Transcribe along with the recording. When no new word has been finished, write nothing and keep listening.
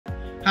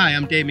Hi,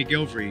 I'm Dave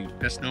McGillivray,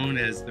 best known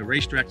as the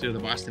race director of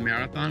the Boston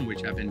Marathon,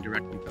 which I've been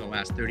directing for the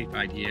last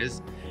 35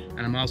 years.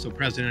 And I'm also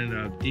president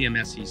of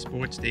DMSE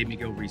Sports, Dave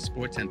McGillivray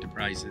Sports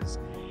Enterprises.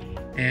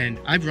 And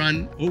I've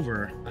run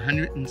over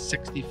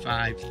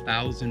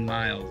 165,000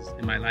 miles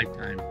in my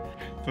lifetime.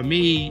 For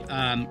me,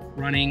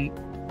 running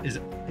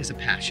is a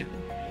passion.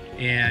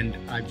 And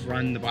I've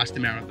run the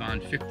Boston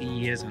Marathon 50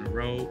 years in a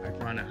row.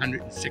 I've run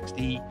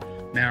 160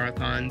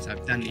 marathons.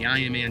 I've done the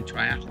Ironman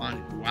triathlon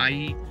in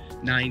Hawaii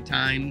 9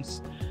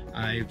 times.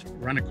 I've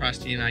run across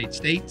the United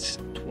States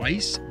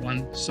twice,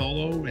 one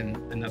solo and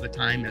another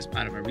time as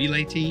part of a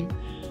relay team.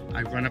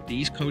 I've run up the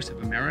East Coast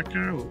of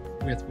America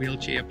with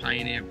wheelchair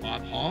pioneer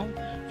Bob Hall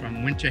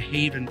from Winter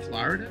Haven,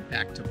 Florida,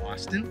 back to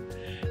Boston.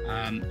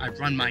 I've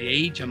run my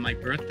age on my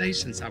birthday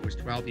since I was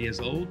 12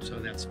 years old, so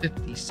that's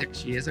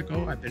 56 years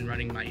ago. I've been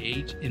running my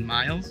age in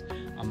miles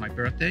on my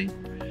birthday.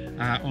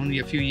 Only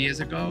a few years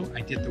ago, I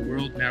did the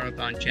World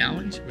Marathon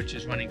Challenge, which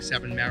is running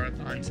 7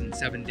 marathons in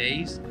 7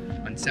 days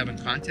on 7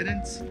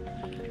 continents.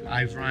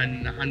 I've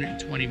run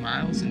 120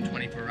 miles in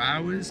 24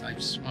 hours.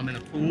 I've swum in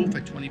a pool for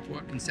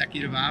 24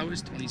 consecutive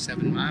hours,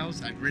 27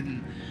 miles. I've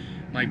ridden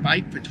my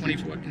bike for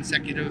 24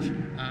 consecutive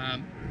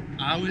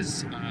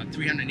hours,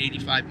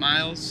 385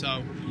 miles.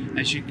 So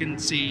as you can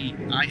see,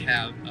 I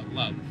have a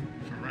love